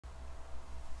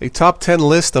A top 10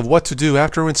 list of what to do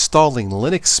after installing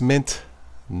Linux Mint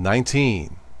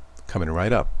 19. Coming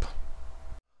right up.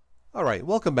 Alright,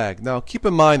 welcome back. Now keep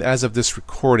in mind, as of this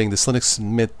recording, this Linux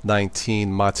Mint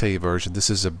 19 Mate version,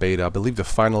 this is a beta. I believe the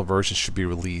final version should be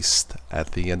released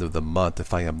at the end of the month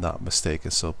if I am not mistaken,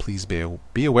 so please be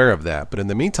aware of that. But in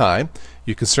the meantime,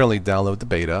 you can certainly download the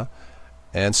beta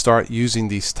and start using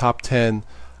these top 10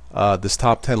 this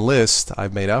top 10 list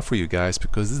I've made out for you guys,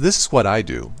 because this is what I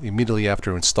do immediately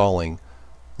after installing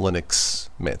Linux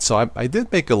Mint. So I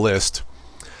did make a list,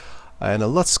 and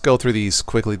let's go through these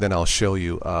quickly, then I'll show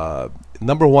you.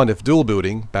 Number one, if dual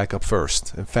booting, back up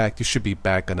first. In fact, you should be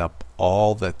backing up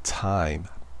all the time,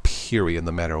 period,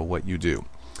 no matter what you do.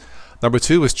 Number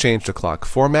two is change the clock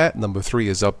format. Number three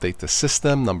is update the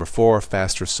system. Number four,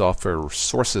 faster software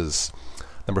sources.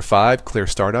 Number five, clear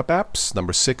startup apps.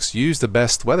 Number six, use the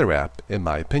best weather app, in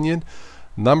my opinion.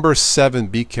 Number seven,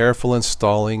 be careful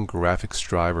installing graphics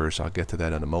drivers. I'll get to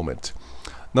that in a moment.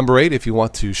 Number eight, if you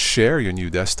want to share your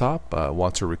new desktop,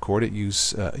 want to record it,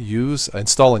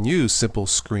 install and use Simple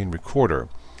Screen Recorder.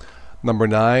 Number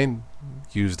nine,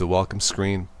 use the welcome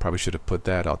screen. Probably should have put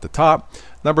that at the top.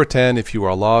 Number 10, if you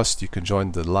are lost, you can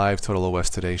join the live Total OS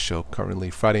Today show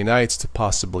currently Friday nights to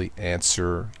possibly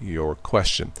answer your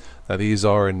question. Now these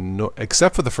are in no,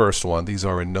 except for the first one, these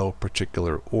are in no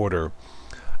particular order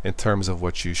in terms of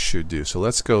what you should do. So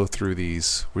let's go through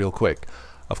these real quick.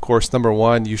 Of course, number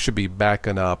one, you should be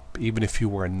backing up even if you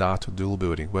were not dual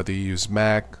booting, whether you use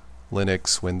Mac,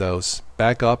 Linux, Windows.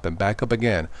 Back up and back up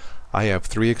again. I have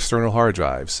 3 external hard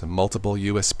drives and multiple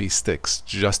USB sticks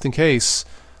just in case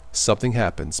something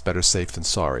happens. Better safe than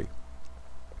sorry.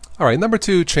 Alright, number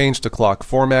two, change the clock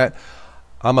format.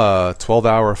 I'm a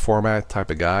 12-hour format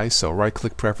type of guy, so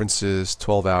right-click preferences,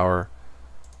 12-hour,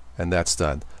 and that's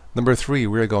done. Number three,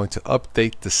 we're going to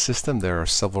update the system. There are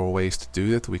several ways to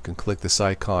do it. We can click this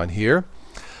icon here.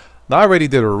 Now I already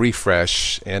did a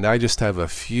refresh, and I just have a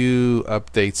few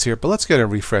updates here, but let's get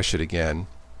and refresh it again.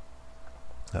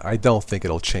 I don't think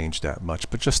it'll change that much,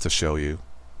 but just to show you.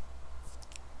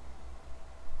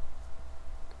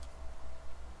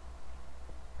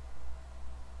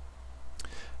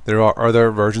 There are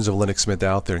other versions of Linux Mint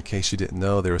out there. In case you didn't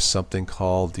know, there is something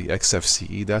called the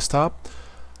XFCE desktop,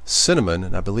 Cinnamon,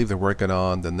 and I believe they're working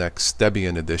on the next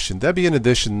Debian edition. Debian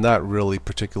edition, not really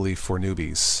particularly for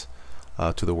newbies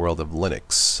to the world of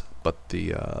Linux, but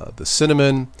the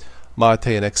Cinnamon, Mate,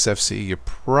 and XFCE, you're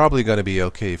probably going to be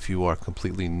okay if you are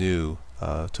completely new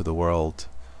to the world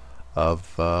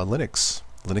of Linux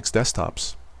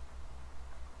desktops.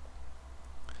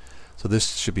 So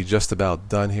this should be just about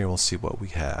done here. We'll see what we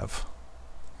have.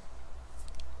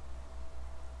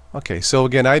 Okay, so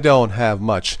again, I don't have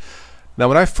much. Now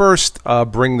when I first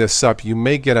bring this up, you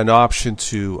may get an option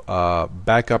to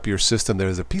back up your system.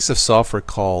 There's a piece of software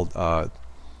called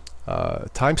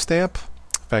Timestamp.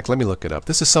 In fact, let me look it up.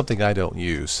 This is something I don't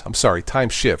use. I'm sorry,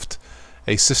 Timeshift,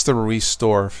 a system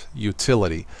restore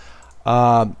utility.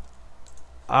 I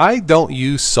don't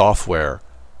use software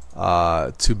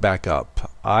to back up.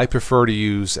 I prefer to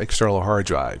use external hard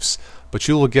drives, but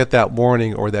you will get that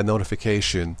warning or that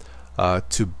notification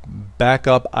to back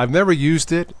up. I've never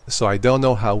used it, so I don't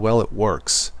know how well it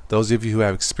works. Those of you who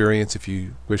have experience, if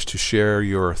you wish to share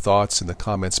your thoughts in the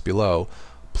comments below,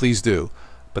 please do.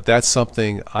 But that's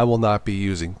something I will not be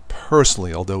using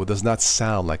personally, although it does not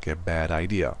sound like a bad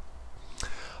idea.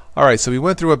 Alright, so we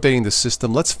went through updating the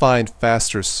system. Let's find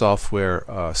faster software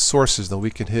sources. Now we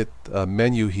can hit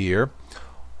menu here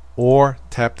or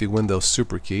tap the Windows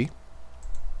Super key.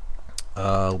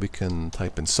 We can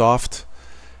type in soft,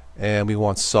 and we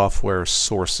want software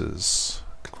sources.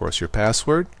 Of course, your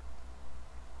password.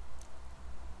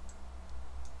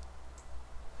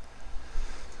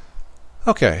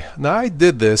 Okay, now I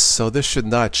did this, so this should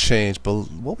not change,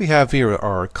 but what we have here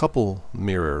are a couple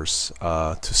mirrors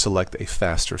to select a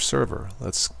faster server.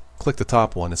 Let's click the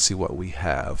top one and see what we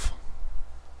have.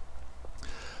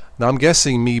 Now I'm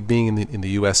guessing, me being in the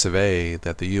US of A,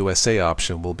 that the USA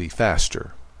option will be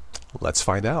faster. Let's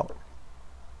find out.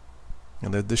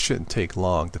 And this shouldn't take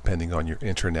long depending on your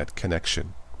internet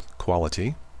connection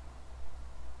quality.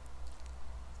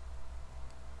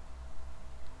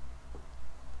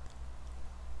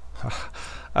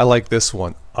 I like this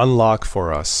one. Unlock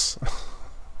for us.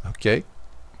 Okay.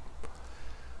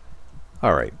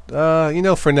 Alright. You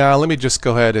know, for now, let me just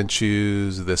go ahead and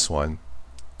choose this one.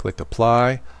 Click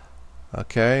apply.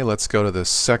 Okay, let's go to the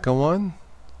second one.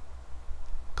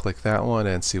 Click that one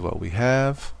and see what we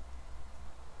have.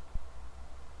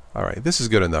 Alright, this is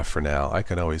good enough for now. I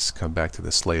can always come back to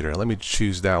this later. Let me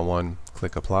choose that one.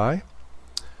 Click apply.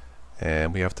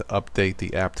 And we have to update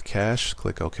the apt cache.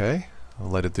 Click OK. I'll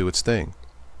let it do its thing.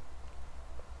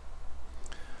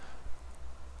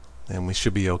 And we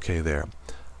should be okay there.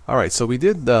 Alright, so we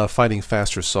did finding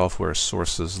faster software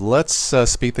sources. Let's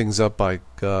speed things up by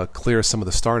clear some of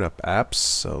the startup apps.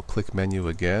 So click menu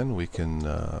again. We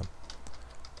can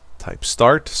type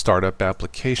startup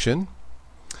application.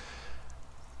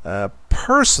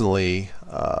 Personally,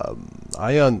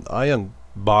 I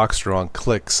unboxed or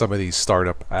unclick some of these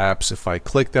startup apps. If I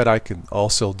click that, I can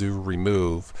also do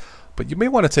remove. But you may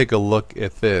want to take a look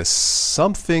at this.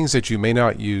 Some things that you may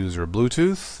not use are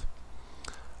Bluetooth,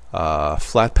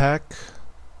 Flatpak,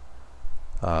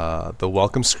 the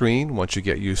welcome screen. Once you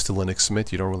get used to Linux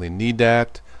Mint, you don't really need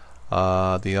that.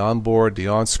 The onboard, the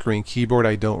on-screen keyboard,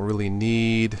 I don't really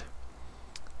need.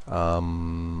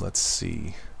 Let's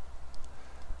see.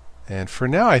 And for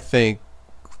now, I think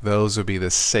those would be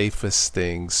the safest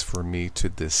things for me to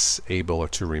disable or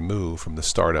to remove from the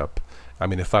startup. I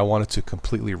mean, if I wanted to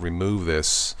completely remove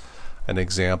this, an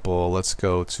example, let's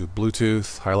go to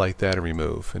Bluetooth, highlight that and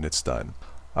remove, and it's done.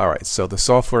 Alright, so the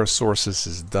software sources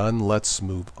is done. Let's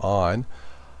move on.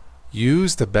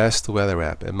 Use the best weather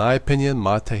app. In my opinion,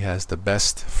 Mate has the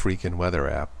best freaking weather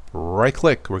app. Right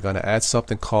click, we're going to add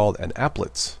something called an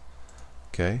applet.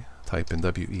 Okay, type in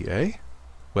WEA,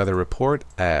 weather report,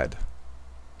 add.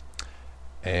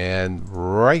 And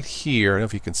right here, I don't know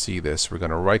if you can see this, we're going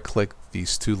to right click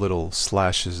these two little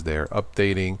slashes there,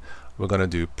 updating. We're going to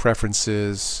do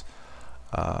preferences,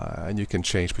 and you can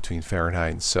change between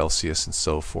Fahrenheit and Celsius and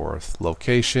so forth.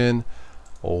 Location,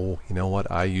 oh, you know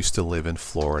what, I used to live in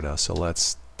Florida, so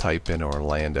let's type in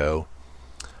Orlando.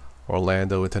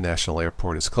 Orlando International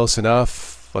Airport is close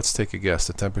enough. Let's take a guess.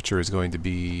 The temperature is going to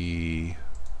be,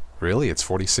 really, it's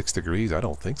 46 degrees? I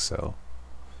don't think so.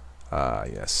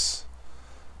 Yes.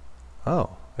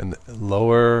 Oh, and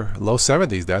low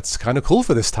 70s. That's kind of cool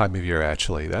for this time of year,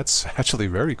 actually. That's actually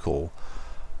very cool.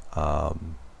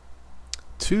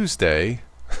 Tuesday,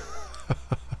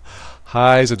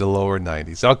 highs in the lower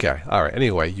 90s. Okay, all right.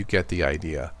 Anyway, you get the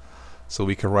idea. So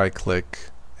we can right click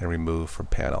and remove from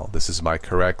panel. This is my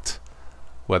correct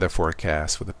weather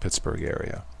forecast for the Pittsburgh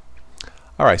area.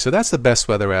 All right, so that's the best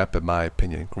weather app in my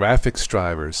opinion. Graphics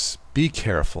drivers, be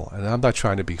careful. And I'm not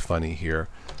trying to be funny here.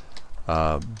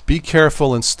 Be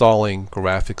careful installing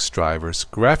graphics drivers.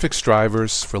 Graphics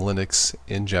drivers for Linux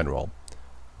in general.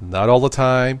 Not all the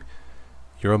time.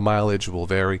 Your mileage will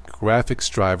vary. Graphics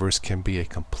drivers can be a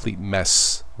complete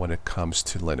mess when it comes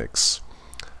to Linux.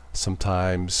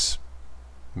 Sometimes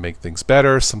make things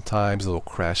better. Sometimes it will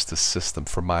crash the system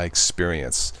from my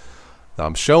experience. Now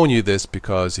I'm showing you this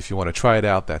because if you want to try it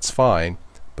out, that's fine.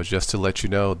 But just to let you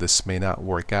know, this may not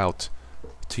work out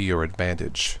to your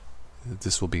advantage.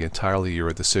 This will be entirely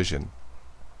your decision.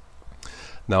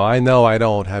 Now I know I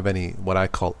don't have any what I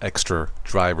call extra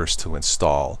drivers to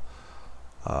install.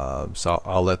 So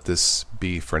I'll let this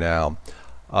be for now.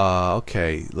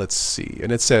 Okay, let's see.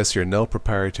 And it says here no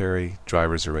proprietary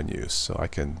drivers are in use, so I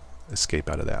can escape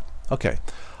out of that. Okay,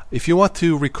 if you want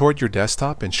to record your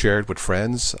desktop and share it with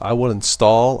friends, I would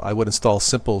install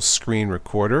Simple Screen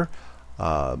Recorder.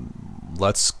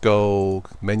 Let's go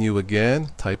menu again,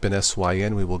 type in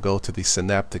SYN. We will go to the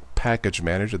Synaptic Package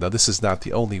Manager. Now this is not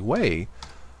the only way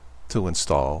to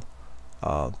install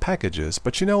packages,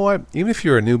 but you know what, even if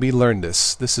you're a newbie, learn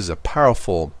this. This is a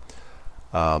powerful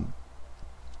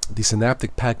the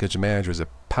Synaptic Package Manager is a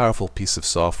powerful piece of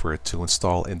software to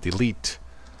install and delete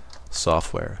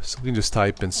software. So we can just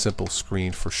type in Simple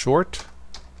Screen for short,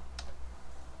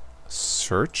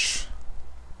 search,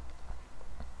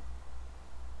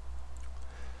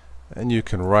 and you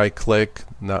can right click.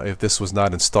 Now if this was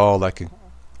not installed, I can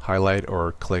highlight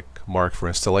or click mark for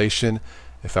installation.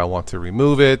 If I want to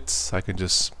remove it, I can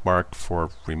just mark for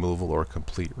removal or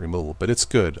complete removal. But it's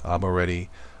good. I'm already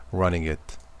running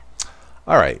it.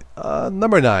 Alright,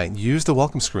 number 9, use the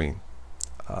welcome screen.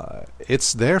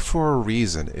 It's there for a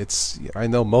reason. I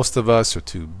know most of us are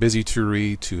too busy to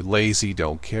read, too lazy,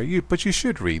 don't care. But you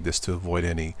should read this to avoid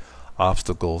any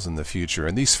obstacles in the future.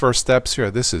 And these first steps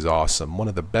here, this is awesome. One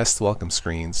of the best welcome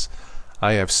screens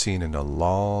I have seen in a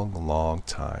long, long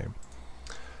time.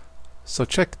 So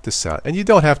check this out. And you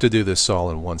don't have to do this all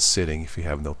in one sitting if you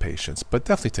have no patience, but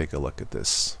definitely take a look at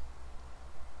this.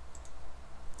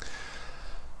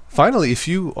 Finally, if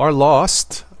you are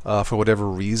lost for whatever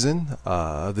reason,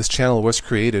 this channel was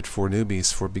created for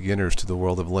newbies, for beginners to the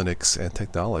world of Linux and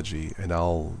technology, and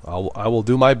I will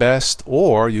do my best,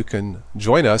 or you can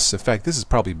join us. In fact, this is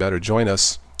probably better. Join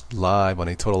us live on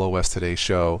a Total OS Today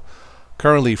show.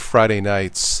 Currently Friday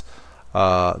nights.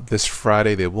 This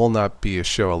Friday there will not be a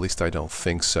show, at least I don't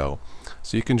think so.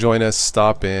 So you can join us,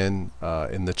 stop in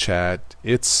the chat.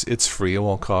 It's free, it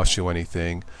won't cost you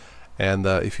anything. And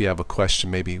if you have a question,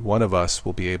 maybe one of us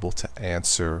will be able to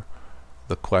answer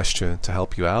the question to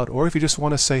help you out, or if you just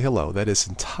want to say hello, that is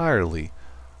entirely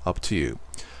up to you.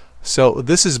 So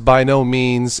this is by no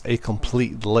means a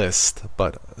complete list,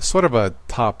 but sort of a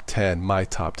top 10, my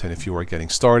top 10 if you are getting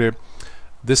started.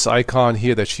 This icon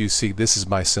here that you see, this is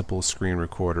my simple screen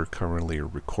recorder currently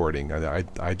recording.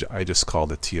 I just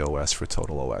called it TOS for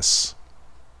Total OS.